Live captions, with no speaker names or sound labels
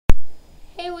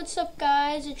Hey, what's up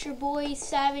guys? It's your boy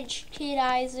Savage Kid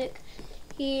Isaac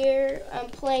here. I'm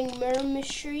playing Murder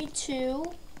Mystery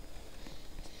 2.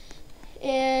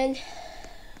 And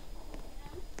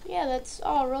yeah, that's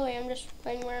all really. I'm just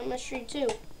playing Murder Mystery 2.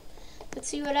 Let's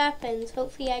see what happens.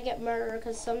 Hopefully I get murdered,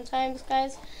 because sometimes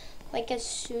guys, like as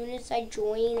soon as I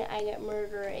join, I get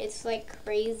murdered. It's like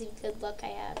crazy good luck I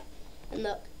have. And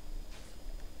look,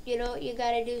 you know what you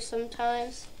gotta do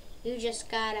sometimes? You just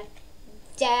gotta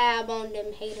dab on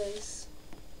them haters.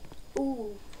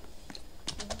 Ooh.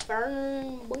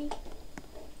 Burn, boy.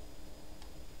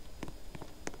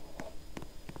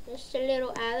 Mr.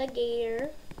 Little Alligator.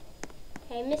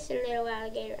 Hey, Mr. Little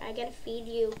Alligator, I gotta feed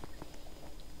you.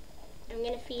 I'm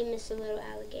gonna feed Mr. Little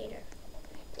Alligator.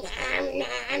 Yum,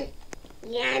 yum.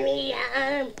 Yummy,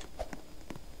 yum.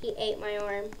 He ate my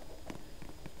arm.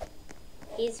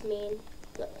 He's mean.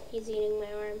 Look, he's eating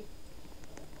my arm.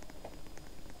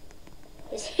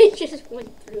 It just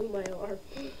went through my arm.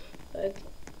 Look,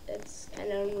 that's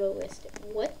kind of unrealistic.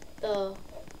 What the?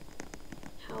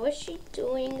 How is she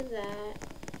doing that?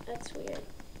 That's weird.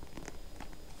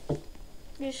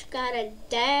 Just gotta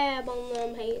dab on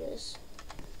them haters.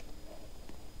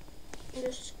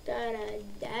 Just gotta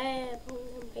dab on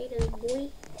them haters,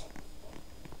 boy.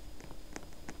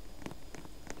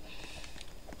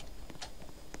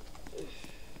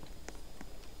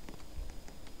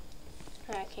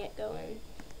 I can't go in.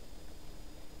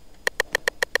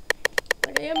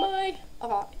 What am I?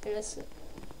 Oh, innocent.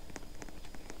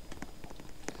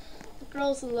 The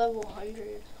girl's level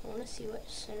 100. I want to see what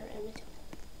center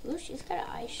MM2. Ooh, she's got an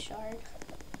ice shard.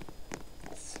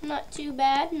 That's not too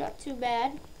bad. Not too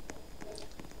bad.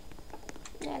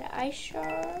 Got an ice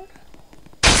shard.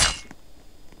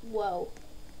 Whoa.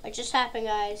 What just happened,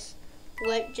 guys?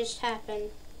 What just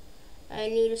happened? I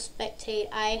need to spectate.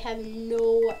 I have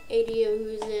no idea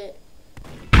who's it.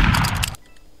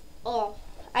 Oh,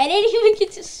 I didn't even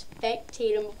get to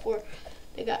spectate them before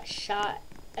they got shot.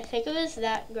 I think it was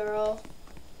that girl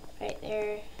right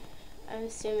there. I'm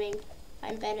assuming.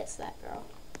 I bet it's that girl.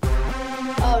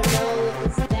 Oh no,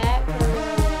 it's that girl.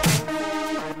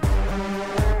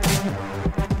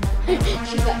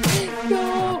 She's like,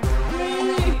 no,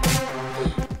 really?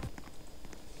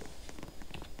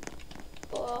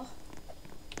 Oh.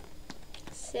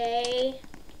 Say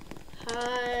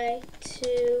hi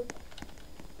to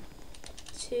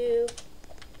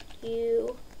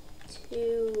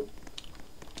YouTube.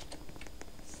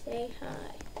 Say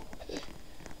hi.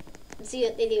 Let's see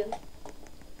what they do.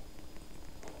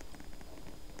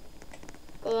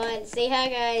 Go on, say hi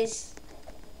guys.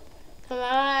 Come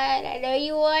on, I know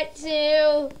you want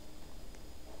to.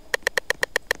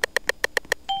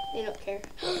 They don't care.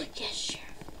 Yes, sure.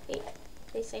 Wait,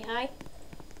 they say hi.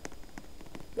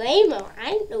 Lame-o, I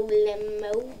ain't no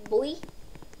lame-o, boy.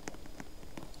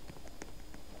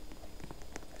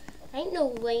 I ain't no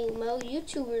lame-o.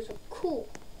 YouTubers are cool.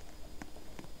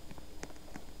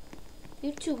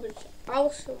 YouTubers are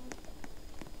awesome.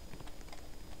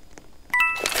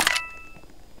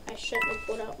 I shouldn't have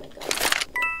pulled out my gun.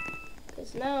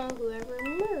 Because now whoever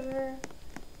murder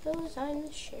knows I'm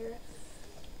the sheriff.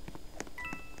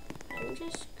 I'm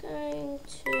just going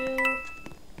to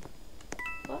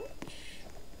watch.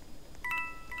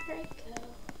 There I go.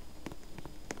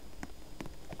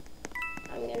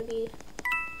 I'm gonna be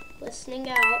listening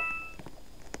out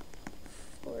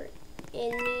for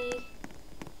any.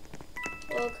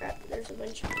 Oh crap, there's a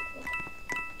bunch of people.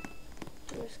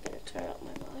 I'm just gonna turn up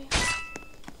my volume.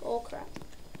 Oh crap.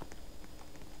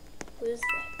 Who is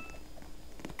that?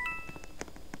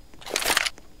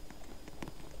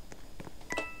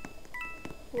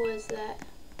 Who is that?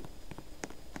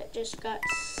 That just got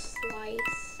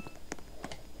sliced.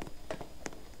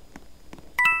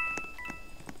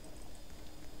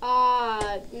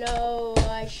 Ah, no,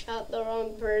 I shot the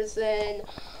wrong person.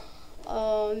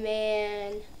 Oh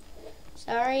man.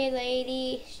 Sorry,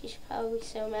 lady. She's probably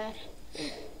so mad.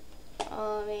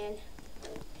 Oh man.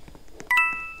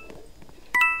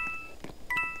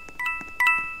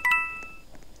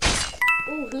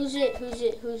 Ooh, who's it? Who's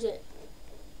it? Who's it?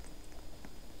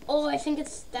 Oh, I think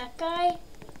it's that guy?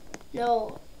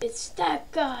 No, it's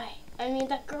that guy. I mean,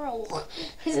 that girl.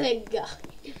 It's that guy.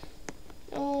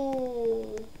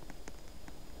 Oh.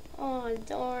 Oh,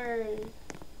 darn.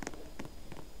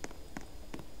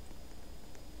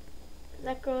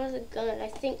 That girl has a gun. I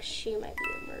think she might be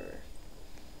the murderer.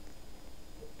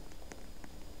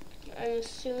 I'm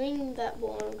assuming that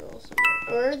blonde girl's the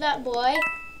murderer. Or that boy.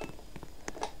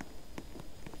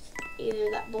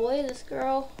 Either that boy, this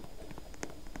girl,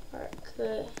 or it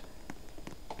could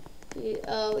be,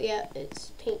 oh yeah,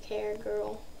 it's pink hair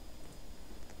girl.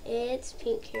 It's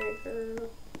pink hair girl.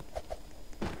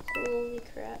 Holy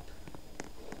crap.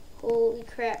 Holy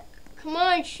crap. Come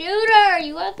on, shoot her!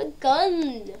 You have the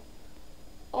gun!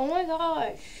 Oh my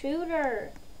gosh, shoot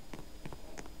her.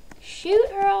 Shoot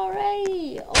her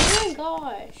already! Oh my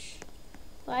gosh.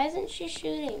 Why isn't she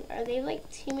shooting? Are they like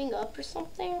teaming up or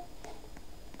something?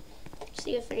 Let's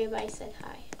see if anybody said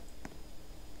hi.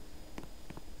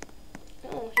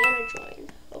 Oh, Hannah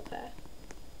joined. Okay.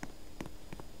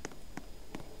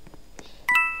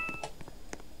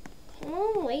 Come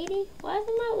on, lady. Why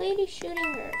isn't that lady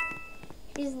shooting her?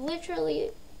 She's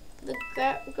literally the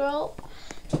girl.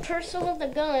 The person with the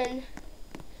gun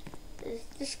is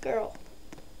this girl.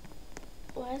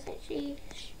 Why doesn't she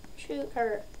shoot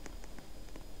her?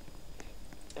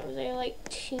 Are they like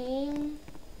team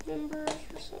members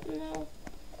or something now?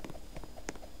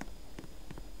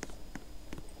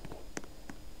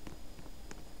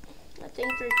 I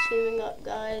think they're teaming up,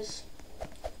 guys.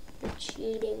 They're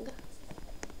cheating.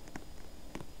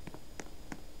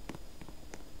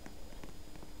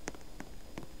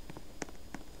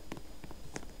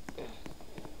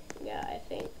 Yeah, I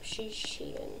think she's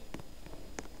cheating.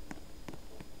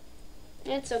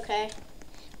 It's okay.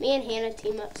 Me and Hannah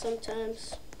team up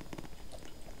sometimes.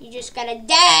 You just gotta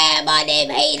dab on them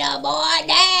hater, boy.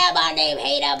 Dab on them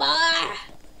hater, boy.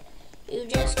 You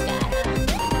just gotta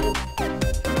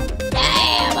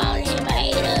dab on them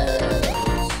haters.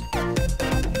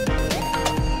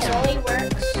 It only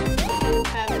works if you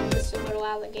have Mr. Little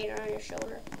Alligator on your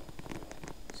shoulder.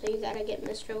 So you gotta get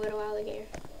Mr. Little Alligator.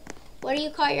 What do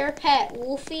you call your pet?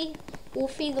 Wolfie?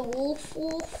 Wolfie the wolf?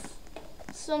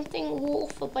 Something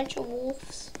wolf, a bunch of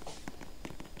wolves.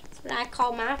 That's what I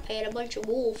call my pet, a bunch of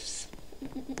wolves.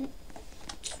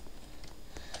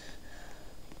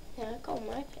 Yeah, I call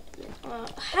my pet. How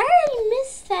did I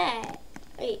miss that?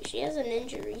 Wait, she has a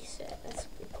ninja reset. That's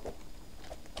pretty cool.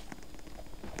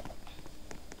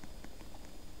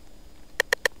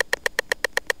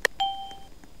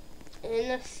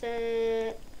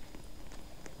 Innocent.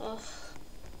 Ugh.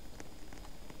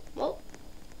 Well.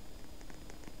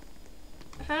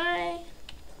 Hi.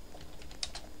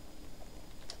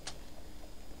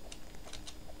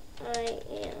 I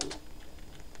am.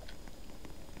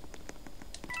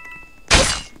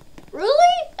 Really?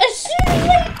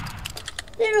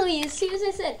 Literally, as soon as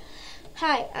I said,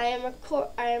 "Hi, I am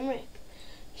Rick."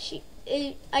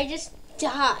 I just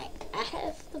died out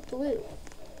of the blue.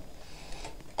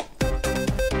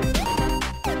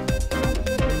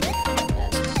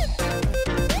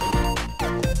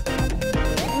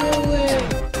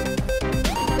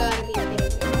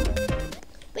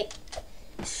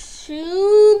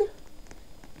 Soon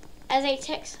as I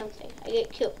text something, I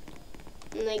get killed.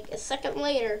 And like a second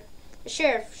later, the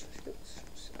sheriff shoots.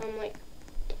 I'm like,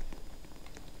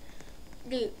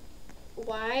 dude,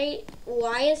 why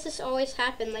does this always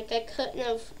happen? Like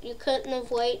you couldn't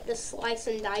have waited to slice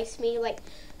and dice me like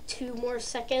 2 more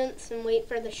seconds and wait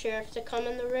for the sheriff to come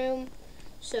in the room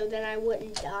so then I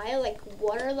wouldn't die? Like,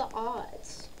 what are the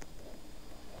odds?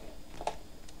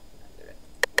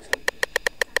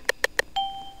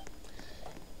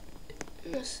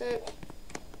 Innocent.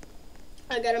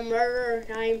 I got a murder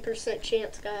 9%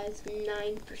 chance, guys.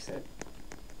 9%.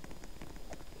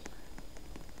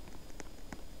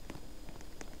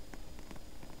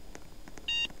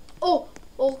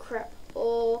 Oh crap.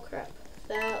 Oh crap.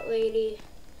 That lady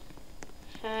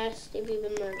has to be the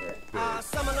murderer.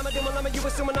 You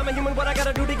assuming I'm a human, what I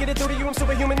gotta do to get it through to you? I'm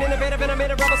superhuman, innovative, and I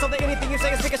made a rubber so that anything you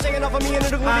say is shaking off of me and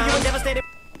it'll glue to you and devastated.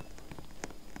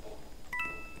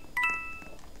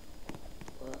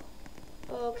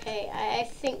 Okay, I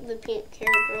think the pink hair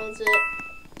girl's it.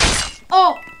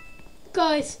 Oh!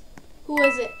 Guys, who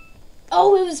was it?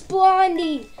 Oh, it was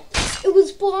Blondie! It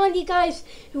was Blondie, guys!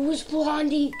 It was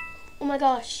Blondie! Oh my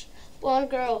gosh. Blonde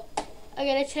girl. I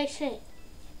gotta text it.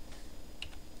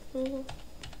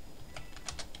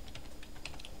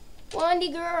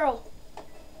 Blondie girl!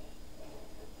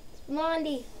 It's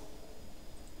Blondie.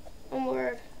 One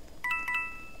word.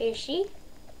 Is she?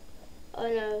 Oh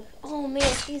no. Oh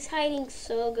man, she's hiding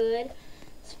so good.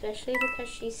 Especially because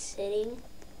she's sitting.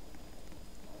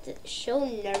 She'll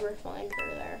never find her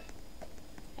there.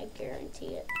 I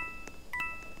guarantee it.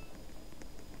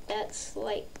 That's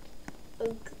like a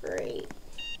great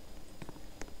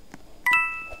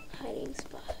hiding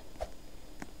spot.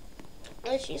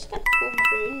 Oh, she's got a cool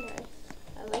green knife.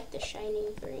 I like the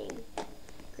shiny green.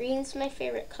 Green's my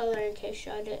favorite color in case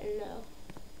y'all didn't know.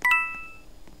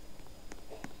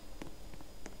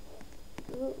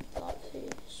 Ooh, Boxy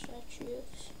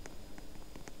statues.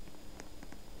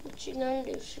 What's she gonna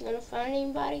do? She gonna find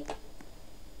anybody?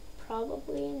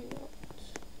 Probably not.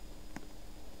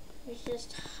 He's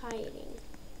just hiding.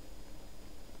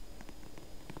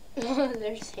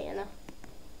 There's Hannah.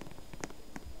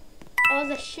 Oh,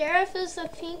 the sheriff is the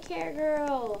pink hair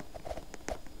girl.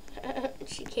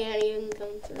 She can't even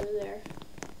come through there.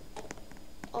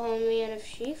 Oh man, if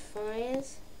she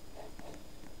finds...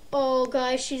 Oh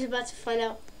guys, she's about to find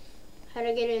out how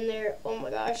to get in there. Oh my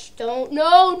gosh, don't.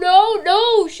 No, no,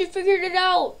 no! She figured it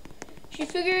out. She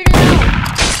figured it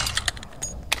out.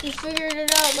 She figured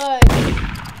it out, guys.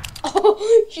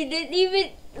 Oh, she didn't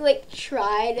even like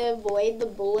try to avoid the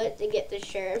bullet to get the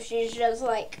sheriff. She's just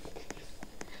like,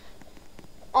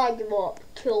 I give up,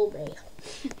 kill me.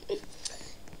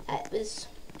 That was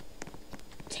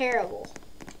terrible.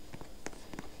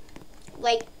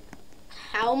 Like,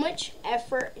 how much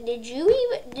effort did you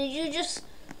just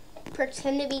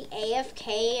pretend to be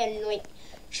AFK and like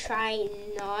try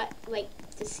not like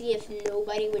to see if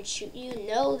nobody would shoot you?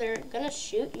 No, they're gonna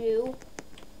shoot you.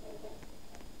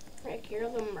 Like, you're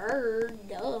the murderer,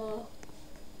 duh.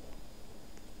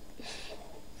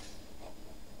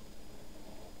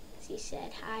 He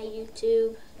said, hi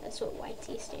YouTube. That's what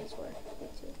YT stands for.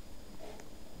 YouTube.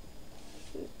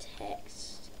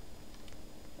 Text.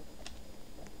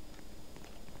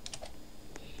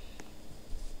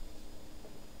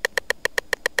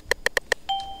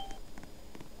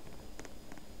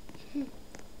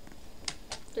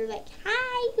 They're like,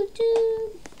 hi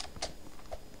YouTube.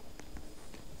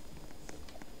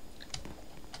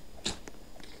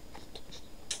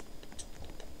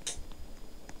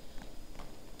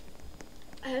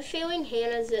 I have a feeling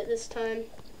Hannah's it this time.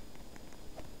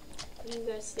 What do you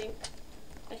guys think?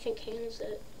 I think Hannah's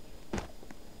it. I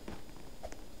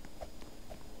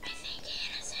think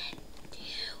Hannah's it. Do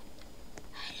you?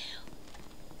 I do.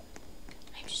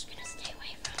 I'm just gonna stay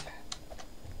away from her.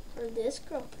 Or this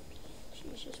girl could be it.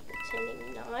 She's just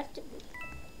pretending not to be.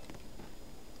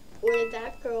 Or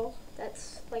that girl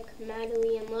that's like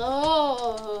madly in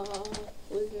love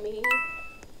with me.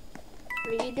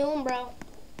 What are you doing, bro?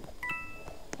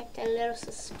 Acting a little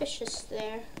suspicious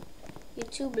there. You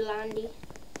too, Blondie.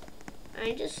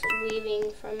 I'm just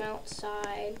leaving from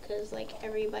outside because like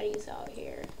everybody's out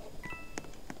here.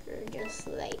 They're just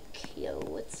like, yo,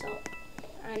 what's up?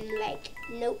 I'm like,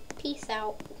 nope, peace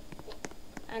out.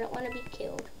 I don't want to be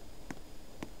killed.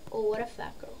 Oh, what if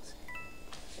that girl's it?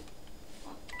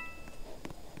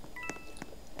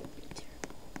 That'd be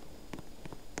terrible.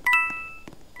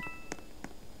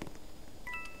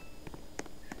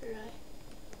 Should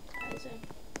I? Guys, I'm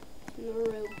in the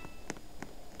room.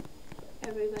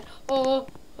 Everybody. Oh.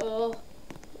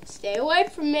 Stay away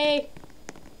from me.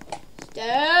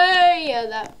 Stay. Yeah,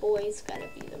 that boy's gotta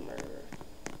be the murderer.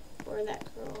 Or that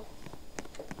girl.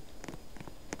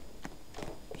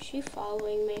 Is she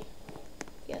following me?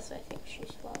 Yes, I think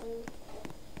she's following me.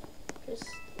 Just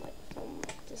like from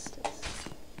a distance.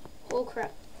 Oh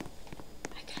crap.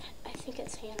 I think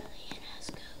it's Hannah. Hannah has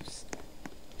ghost.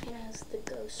 Hannah has the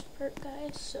ghost perk,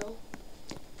 guys, so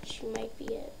she might be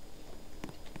it.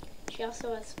 She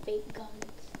also has fake guns.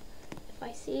 If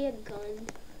I see a gun,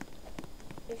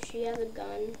 if she has a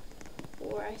gun,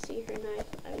 or I see her knife,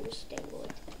 I'm just staying away.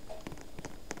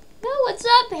 No, what's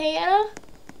up, Hannah?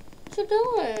 What you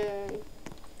doing?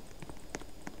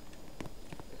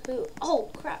 Who? Oh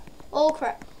crap! Oh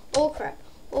crap! Oh crap!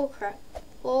 Oh crap!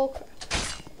 Oh crap!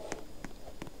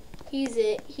 He's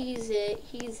it. He's it.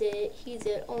 He's it. He's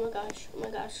it. Oh my gosh! Oh my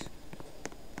gosh!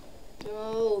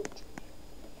 No!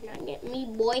 You're not getting me,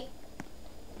 boy.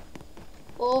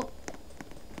 Oh.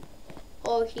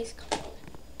 Oh, he's coming.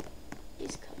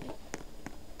 He's coming.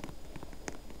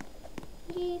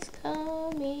 He's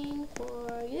coming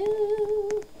for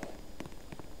you.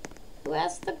 Who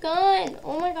has the gun?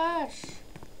 Oh my gosh.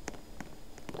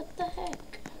 What the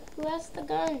heck? Who has the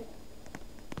gun?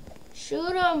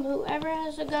 Shoot him, whoever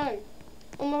has a gun.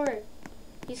 Oh my word.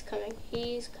 He's coming.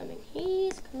 He's coming.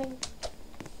 He's coming.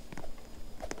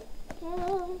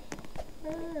 Oh,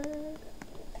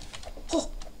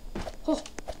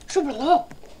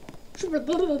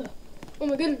 oh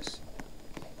my goodness.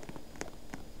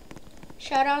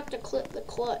 Shout out to Clip the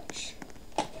Clutch.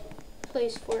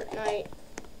 Plays Fortnite.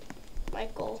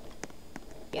 Michael.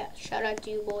 Yeah, shout out to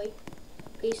you, boy.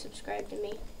 Please subscribe to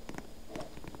me.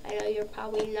 I know you're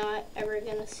probably not ever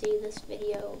gonna see this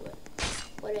video, but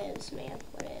what is, man?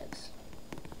 What is?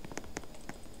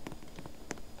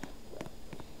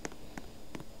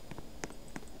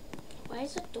 Why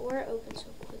is the door open so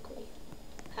quickly?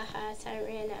 Haha, time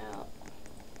ran out.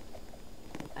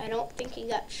 I don't think he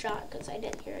got shot because I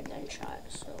didn't hear a gunshot,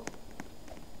 so.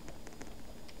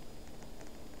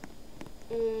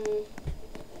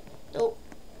 Nope.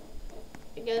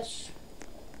 I guess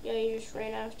Yeah, he just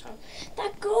ran out of time.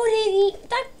 That girl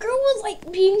that girl was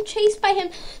like being chased by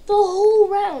him the whole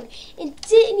round and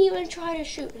didn't even try to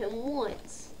shoot him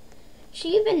once.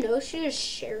 She even knows she was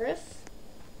sheriff.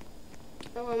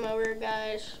 Oh my word,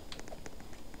 guys.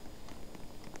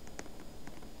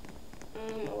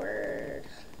 Oh my word.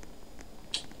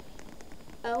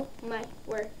 Oh my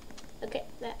word. Okay,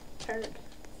 that turned.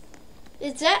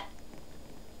 Is that?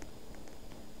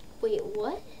 Wait,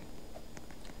 what?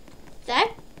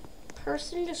 That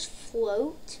person just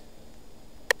float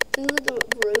through the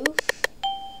roof?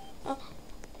 Oh,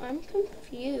 I'm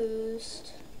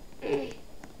confused. Look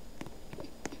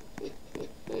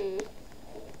at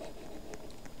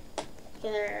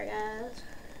there, guys.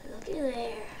 Look at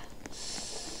there.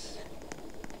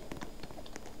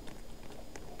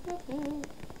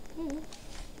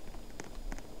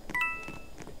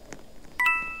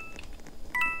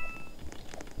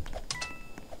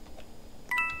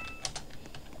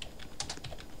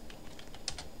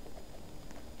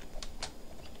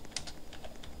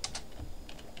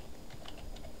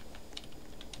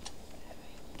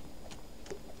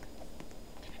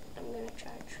 I'm gonna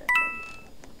try to trick him.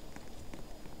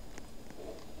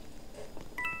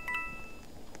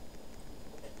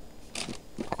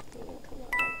 Come on.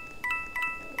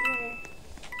 There.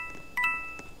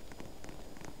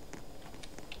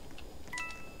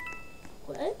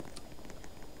 What?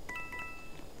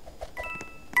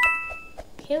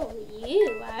 Kill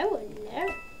you? I would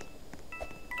never.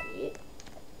 You.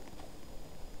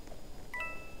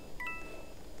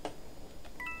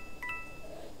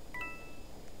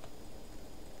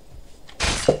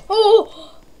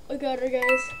 Oh! I got her,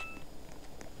 guys.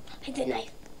 I did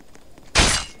knife.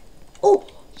 Oh!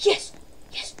 Yes!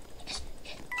 Yes! Yes!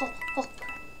 Yes! Oh! Oh!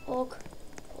 Oh!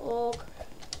 Oh!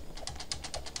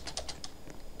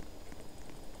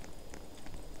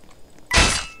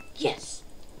 Yes!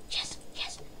 Yes! Yes!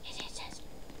 Yes! Yes! Yes!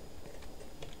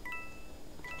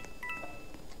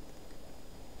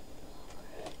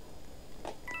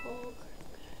 Oh!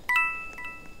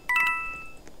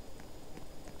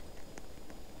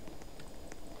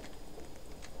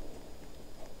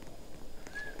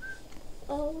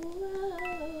 Oh,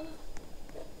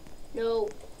 no.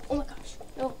 Oh my gosh.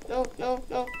 No, no, no,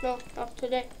 no, no. Not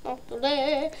today. Not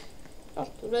today.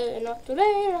 Not today. Not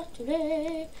today. Not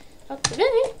today. Not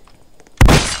today.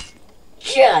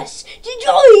 Yes! Did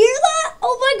y'all hear that?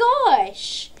 Oh my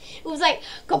gosh. It was like,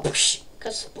 kapoosh,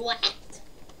 kasplat.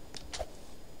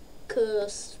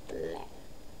 Kasplat.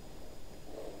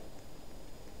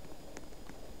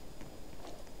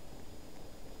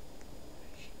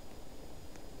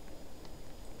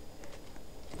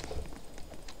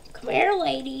 Come here,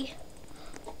 lady.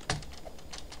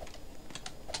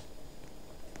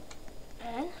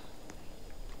 And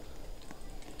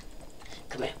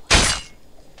come here.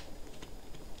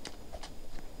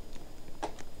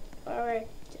 Alright,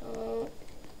 don't.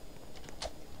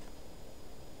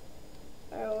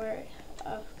 Alright,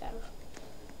 I've got a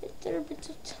little bit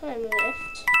of time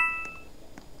left.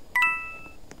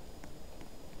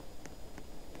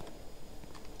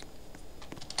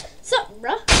 Sup,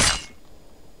 bruh?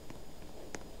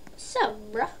 Sup,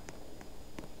 bruh?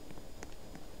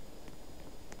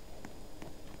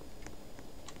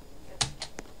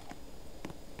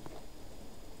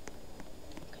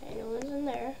 Okay, no one's in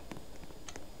there.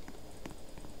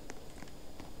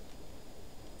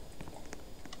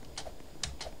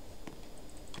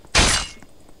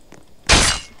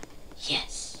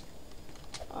 Yes!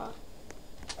 Oh.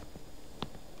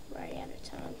 Right out of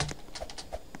time.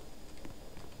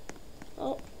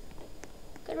 Oh.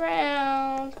 Good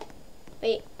round.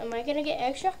 Wait, am I gonna get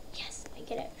extra? Yes, I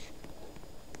get extra.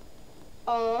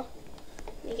 Aw.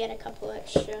 Let me get a couple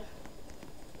extra.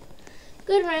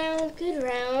 Good round, good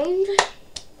round.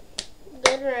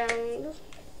 Good round.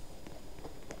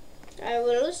 I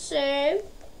will say,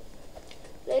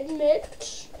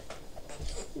 admit,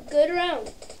 good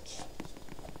round.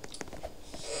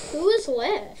 Who is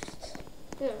left?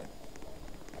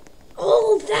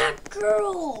 Oh, that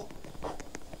girl!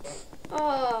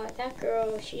 Oh, that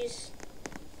girl, she's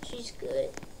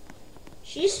good.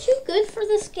 She's too good for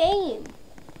this game.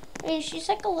 I mean, she's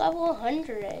like a level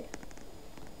 100.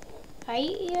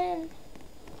 I'm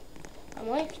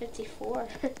only 54.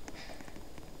 I'm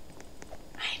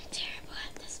terrible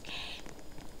at this game.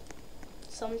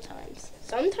 Sometimes.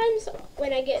 Sometimes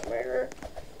when I get murder,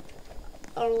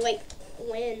 I'll like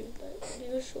win, but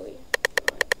usually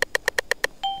not.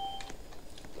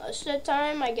 Most of the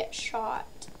time I get shot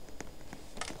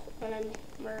when I'm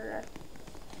murder.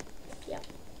 Yeah.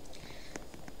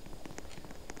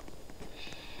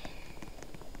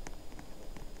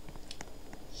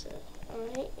 So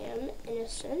I am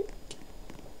innocent.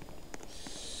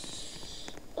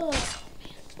 Oh, man.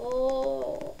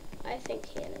 Oh, I think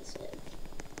Hannah's it.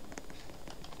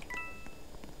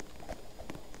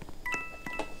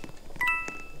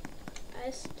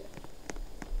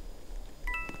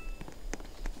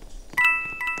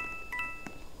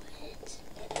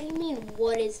 What do you mean,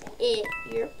 what is it?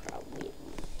 You're probably...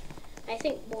 I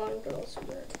think blonde girls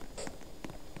were.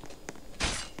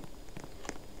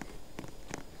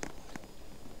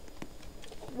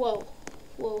 Whoa.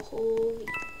 Whoa, holy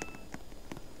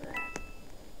crap.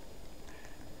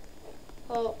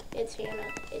 Oh, it's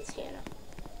Hannah. It's Hannah.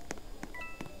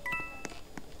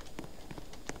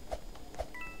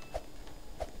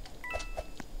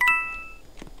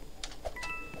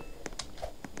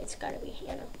 It's gotta be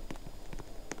Hannah.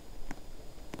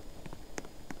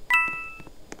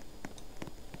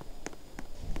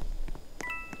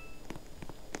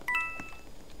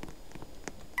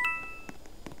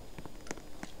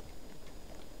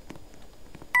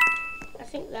 I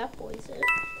think that boy's it.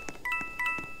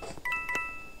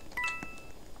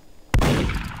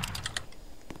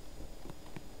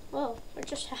 Whoa, what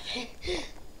just happened?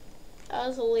 That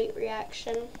was a late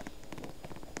reaction.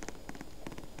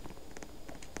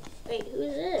 Wait,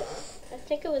 who's it? I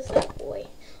think it was that boy.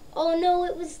 Oh no,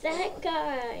 it was that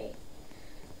guy.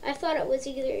 I thought it was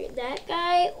either that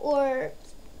guy or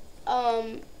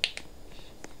the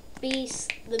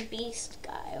beast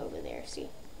guy over there. See?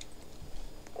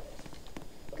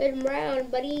 Good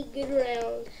round, buddy. Good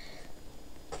round.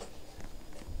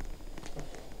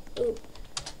 Ooh.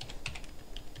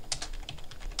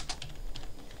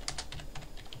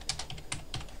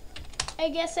 I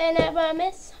guess I never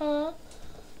miss, huh?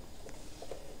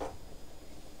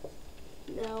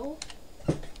 No.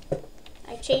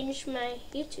 I changed my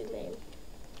YouTube name.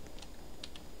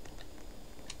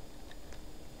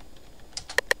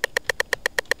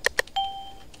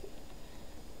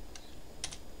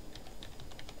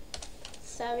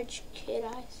 Savage Kid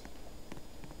Eyes.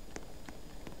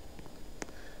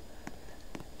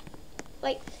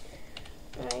 Like,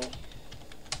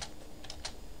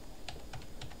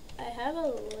 I have a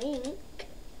link.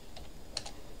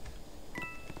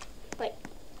 Like,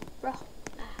 bro,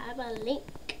 I have a link.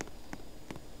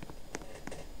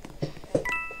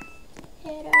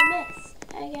 Hit or miss.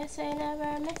 I guess I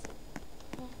never miss.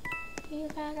 You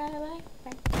got a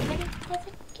boyfriend. Ready for a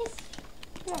kiss.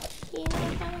 Come on. He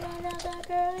gon' find another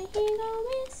girl and he gon'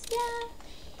 miss ya.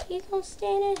 He gon'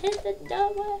 stand and hit the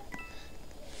double.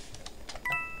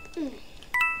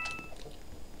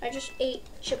 I just ate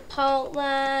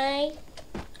Chipotle.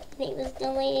 It was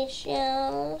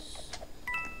delicious.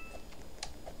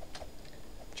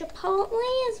 Chipotle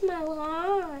is my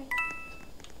life.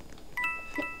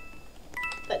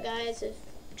 But guys, if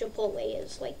Chipotle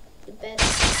is like the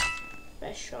best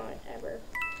restaurant ever.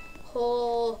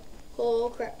 Oh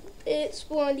crap. It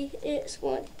spawned. It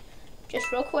spawned.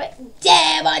 Just real quick.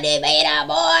 Damn on them hater,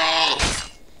 boy!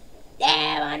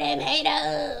 Damn on them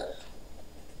haters!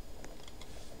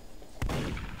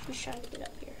 She's trying to get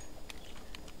up here.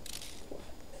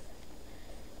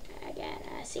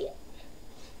 I see it.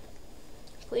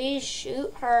 Please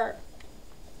shoot her.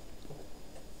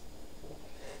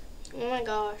 Oh my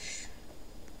gosh.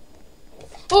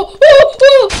 Oh crap!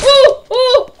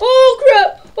 Oh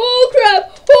crap! Oh crap!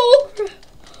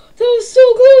 That was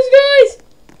so close, guys!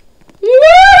 No!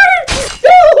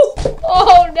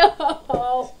 Oh no!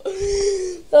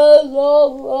 That was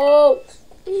so close.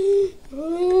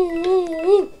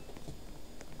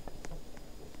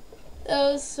 That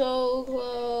was so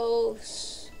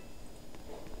close.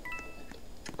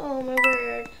 Oh my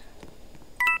word.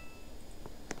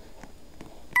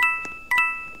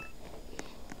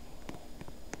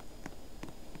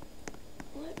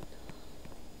 What?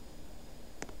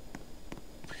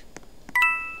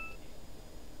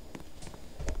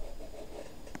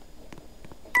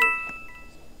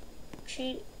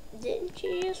 Didn't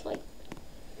she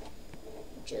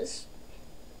just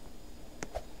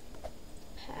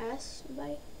pass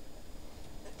by?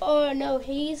 Oh no,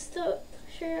 he's the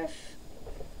sheriff.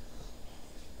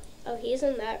 Oh, he's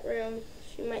in that room.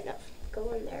 She might not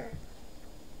go in there.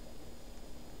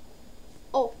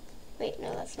 Oh, wait,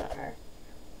 no, that's not her.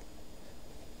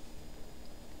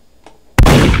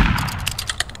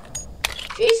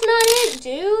 She's not it,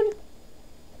 dude.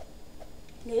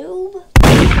 Noob.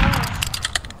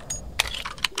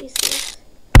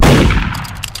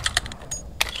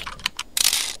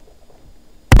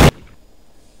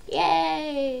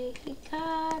 Yay, he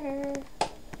caught her.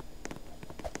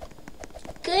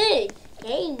 Good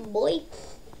game, boy.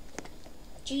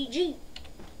 GG.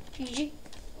 GG.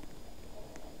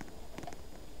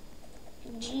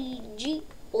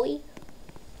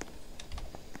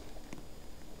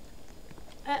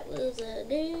 That was a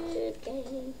good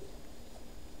game.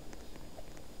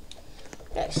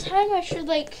 Next time I should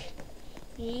like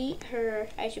yeet her.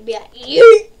 I should be like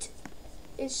yeet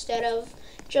instead of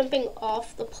jumping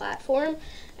off the platform.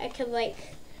 I could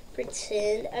like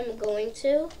pretend I'm going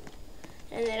to,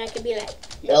 and then I could be like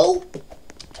nope.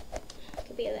 I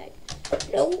could be like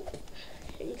nope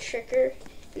and trick her,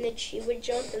 and then she would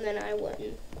jump, and then I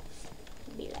wouldn't.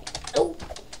 I'd be like nope.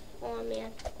 Oh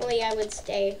man. Only I would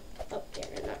stay up there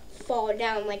and not fall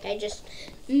down like I just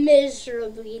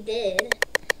miserably did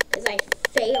because I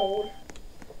failed.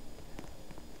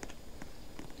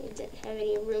 I didn't have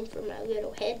any room for my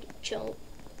little head to jump.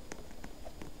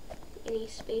 Any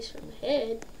space for my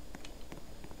head.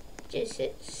 Just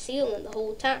hit the ceiling the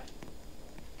whole time.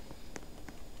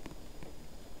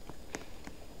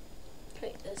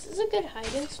 Wait, this is a good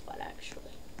hiding spot actually.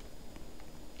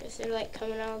 Guess they're like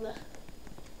coming out of the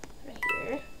right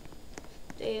here.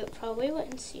 They probably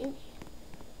wouldn't see me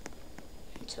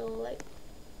until like,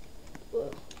 whoa.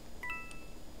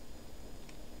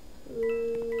 Who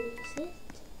is it?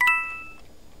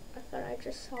 I thought I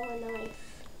just saw a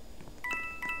knife.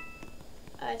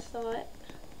 I thought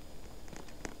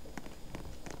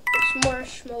it's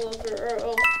Marshmallow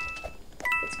Girl.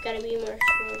 It's gotta be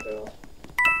Marshmallow Girl.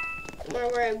 I'm more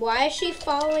worried. Why is she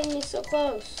following me so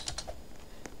close?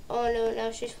 Oh no, now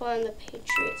she's following the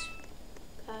Patriots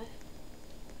guy.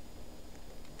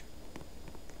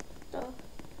 Oh.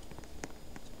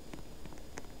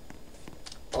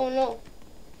 Oh no.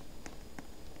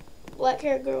 Black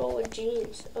hair girl with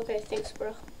jeans. Okay, thanks,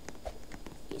 bro.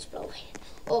 He's probably.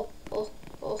 Oh crap.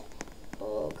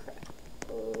 Oh crap.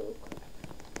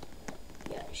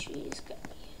 Yeah, she's got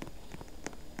me.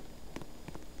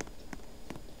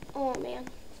 Oh man.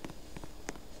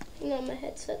 You know my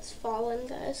headset's falling,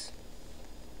 guys.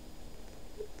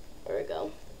 There we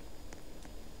go.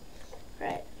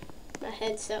 Right. My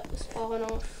headset was falling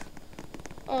off.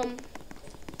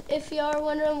 If you are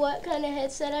wondering what kind of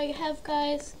headset I have,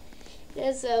 guys, it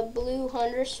is a blue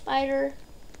Hunter Spider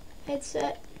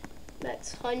headset.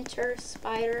 That's Hunter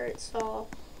Spider. It's all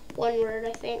one word,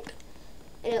 I think.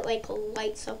 And it like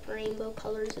lights up rainbow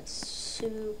colors. It's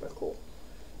super cool.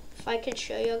 If I could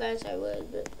show you guys, I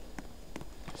would, but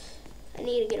I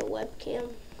need to get a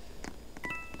webcam.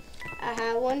 I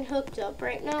have one hooked up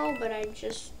right now, but I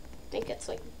just think it's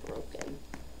like broken.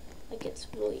 Like it's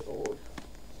really old.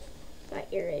 My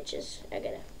ear itches. I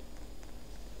gotta.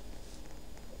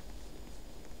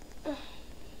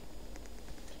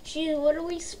 She's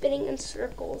literally spinning in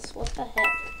circles. What the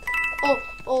heck?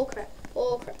 Oh crap.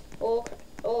 Oh crap. Oh crap.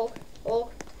 Oh crap. Oh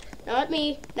crap. Not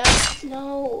me.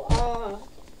 No. Aw.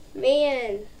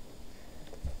 Man.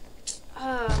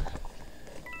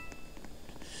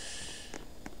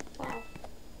 Wow.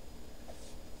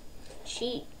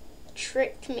 She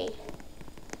tricked me.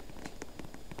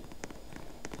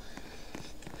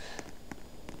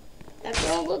 That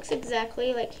girl looks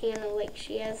exactly like Hannah. Like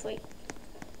she has like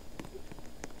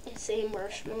the same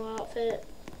marshmallow outfit.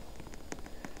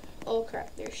 Oh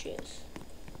crap, there she is.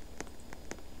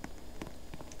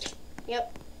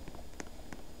 Yep.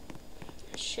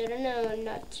 I should have known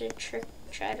not to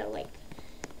try to like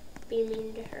be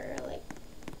mean to her. Like,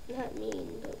 not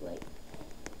mean, but like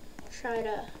try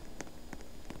to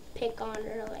pick on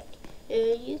her. Like,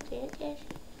 you can't catch me.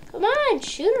 Come on,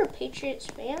 shoot her, Patriots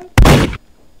fan.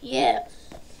 Yes.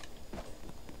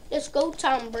 Let's go,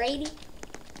 Tom Brady.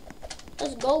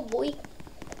 Let's go, boy.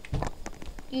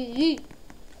 Yee.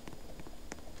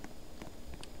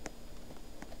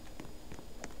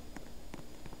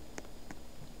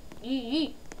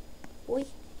 Yee. Boy.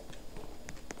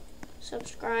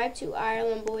 Subscribe to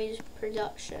Ireland Boys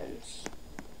Productions.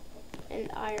 And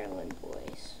Ireland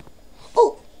Boys.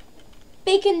 Oh!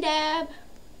 Bacon dab.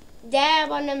 Dab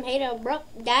on them hater, bro.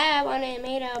 Dab on them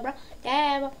hater, bro.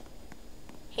 Dab.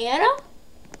 Hannah?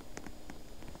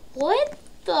 What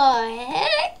the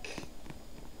heck?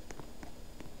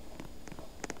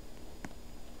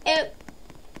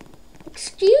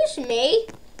 Excuse me?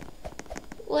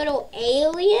 Little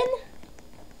alien?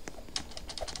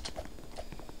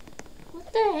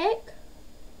 What the heck?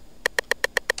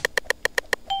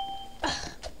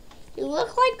 You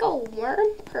look like a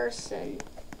worm person.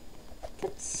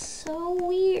 That's so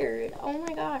weird. Oh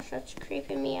my gosh, that's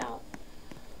creeping me out.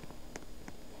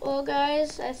 Well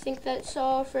guys, I think that's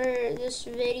all for this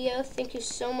video. Thank you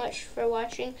so much for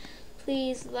watching.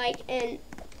 Please like and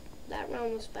that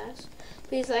round was fast.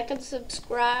 Please like and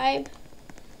subscribe.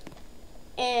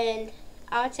 And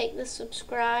I'll take the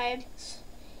subscribes.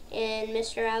 And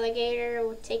Mr. Alligator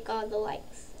will take all the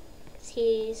likes. 'Cause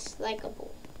he's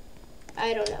likable.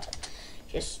 I don't know.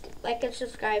 Just like and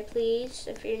subscribe, please,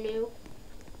 if you're new.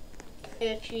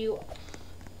 If you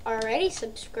already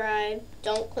subscribed,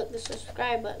 don't click the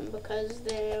subscribe button because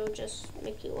then it'll just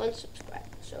make you unsubscribe.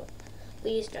 So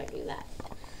please don't do that.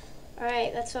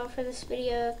 Alright, that's all for this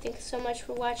video. Thanks so much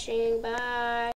for watching. Bye.